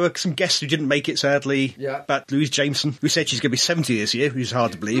centre. There were some guests who didn't make it, sadly. Yeah. But Louise Jameson, who said she's going to be 70 this year, which is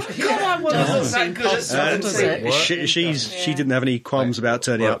hard to believe. That good at does it? She didn't have any qualms about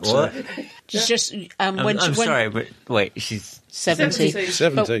turning up. So. What? She's just I'm sorry, but wait, she's 70.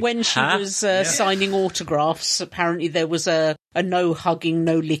 70. But when she was signing autographs, apparently there was a no hugging,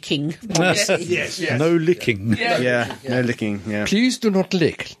 no licking policy. Yes. No licking. Yeah, no licking. Yeah. Please do not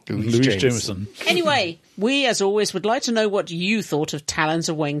lick Louise Louise Jameson. Jameson. Anyway, we, as always, would like to know what you thought of Talons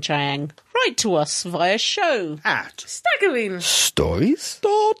of Weng Chiang. Write to us via show. At Staggering. Stories?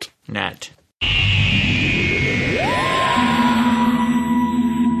 Nat.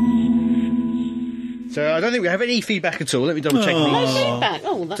 So I don't think we have any feedback at all. Let me double check these. Feedback.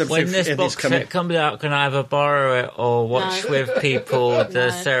 Oh, that's Double When check this if box coming. set comes out, can I either borrow it or watch No. with people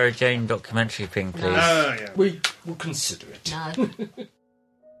the Sarah Jane documentary thing, please? We will consider it. no.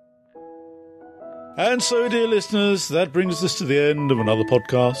 And so, dear listeners, that brings us to the end of another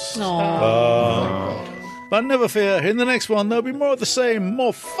podcast. But never fear, in the next one there'll be more of the same,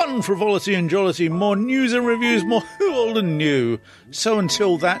 more fun, frivolity and jollity, more news and reviews, more who old and new. So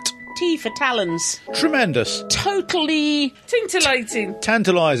until that, T for Talons. tremendous, Totally Tintillating.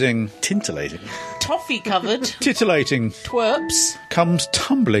 tantalising, Tintillating. toffee covered. titillating, Twerps. comes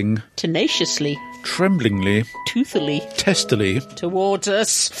tumbling, Tenaciously. tremblingly, Toothily. testily. Towards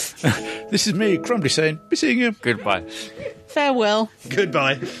us. This is me, Crumbly, saying, be seeing you. Goodbye. Farewell.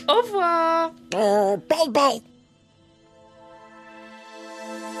 Goodbye. Au revoir. Bye-bye.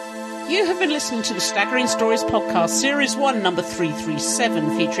 You have been listening to the Staggering Stories podcast, Series 1, number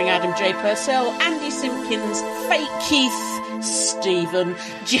 337, featuring Adam J. Purcell, Andy Simpkins, Fake Keith, Stephen,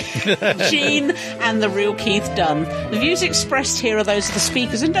 Gene, and the real Keith Dunn. The views expressed here are those of the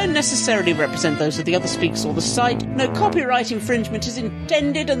speakers and don't necessarily represent those of the other speakers or the site. No copyright infringement is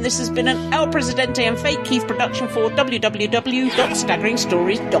intended, and this has been an El Presidente and Fake Keith production for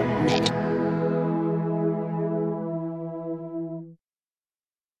www.staggeringstories.net.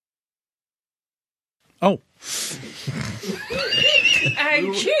 Oh.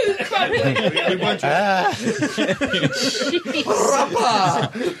 And cute.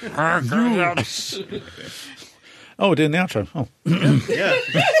 Oh, we're doing the outro. Oh. Yeah.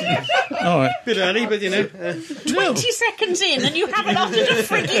 All right. Bit early, but 20 seconds in and you haven't uttered a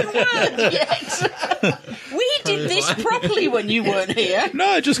frigging word yet. We did this properly when you weren't here.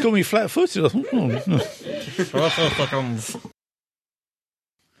 No, it just got me flat-footed. I thought,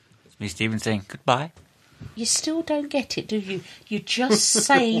 It's me, Stephen, saying goodbye. You still don't get it, do you? You just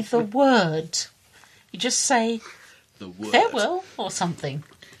say the word. You just say farewell or something.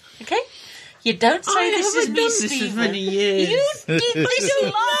 Okay? You don't say this is me, Stephen. years. You did this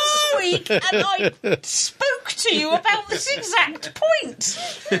last week and I spoke to you about this exact point.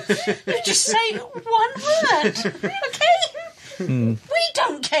 You just say one word. Okay? We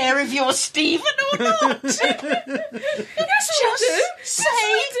don't care if you're Stephen or not. Just say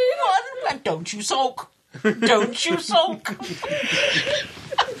one. And don't you sulk. Don't you sulk.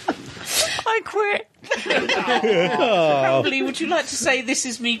 I quit. Crumbly, would you like to say this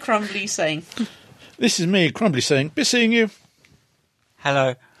is me, Crumbly, saying? this is me, Crumbly, saying, be seeing you.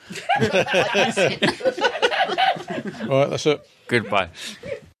 Hello. All right, that's it. Goodbye.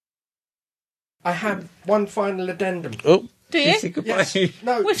 I have one final addendum. Oh, Do you? Goodbye. Yes.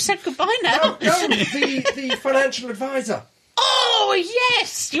 No, We've said goodbye now. no, the financial advisor. Oh,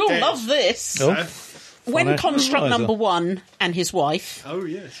 yes! You'll love this. oh. When Financial Construct advisor. Number One and his wife Oh,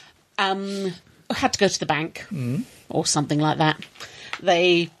 yes. had to go to the bank or something like that,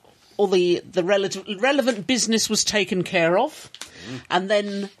 all the relevant business was taken care of, and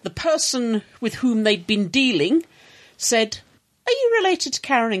then the person with whom they'd been dealing said, "Are you related to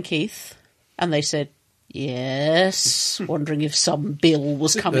Karen and Keith?" And they said, "Yes," wondering if some bill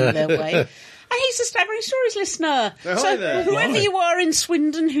was coming their way. And he's a Staggering Stories listener. Oh, So hi there. whoever you are in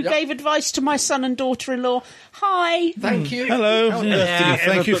Swindon who gave advice to my son and daughter-in-law, hi. Thank you. Hello. How Yeah, on earth did he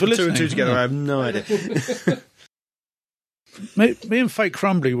thank ever you put for the two listening. and two together? I have no idea. Me and Fake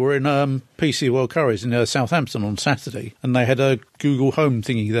Crumbly were in PC World Curries in Southampton on Saturday, and they had a Google Home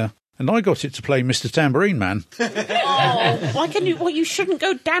thingy there. And I got it to play Mr. Tambourine Man. Oh, why can you? Well, you shouldn't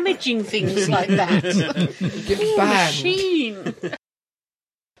go damaging things like that. Get banned. Machine.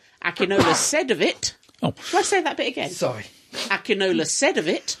 Akinola said of it. Oh. Shall I say that bit again? Sorry. Akinola said of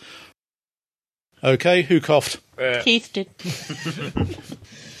it. Okay, who coughed? Keith did.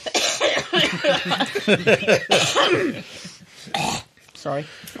 Sorry.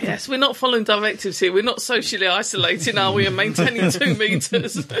 Yes, we're not following directives here. We're not socially isolating, are we, and maintaining 2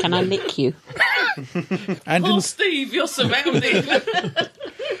 metres? Can I lick you? And Oh, Steve, you're surrounded.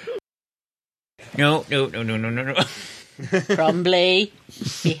 No. Crumbly,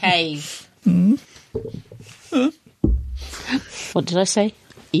 behave. What did I say?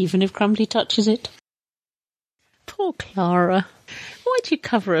 Even if Crumbly touches it? Poor Clara. Why'd you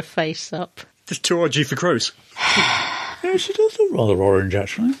cover her face up? Just too RG for crows. yeah, she does look rather orange,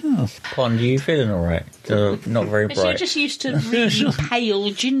 actually. Yeah. Pond, are you feeling all right? Not very Is she bright. just used to really pale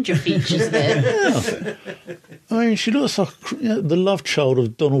ginger features there? I mean, she looks like the love child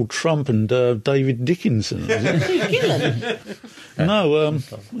of Donald Trump and David Dickinson. Gillen. No,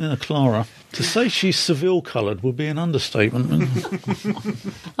 Clara. To say she's Seville-coloured would be an understatement.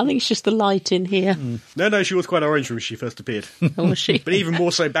 I think it's just the light in here. No, she was quite orange when she first appeared. Or was she? But even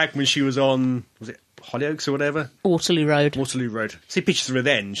more so back when she was on, was it Hollyoaks or whatever? Waterloo Road. Waterloo Road. See pictures of her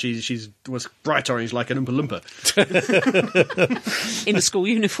then. She's was bright orange like an Oompa Loompa. In a school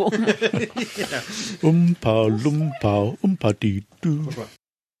uniform. Oompa loompa, oompa dee doo.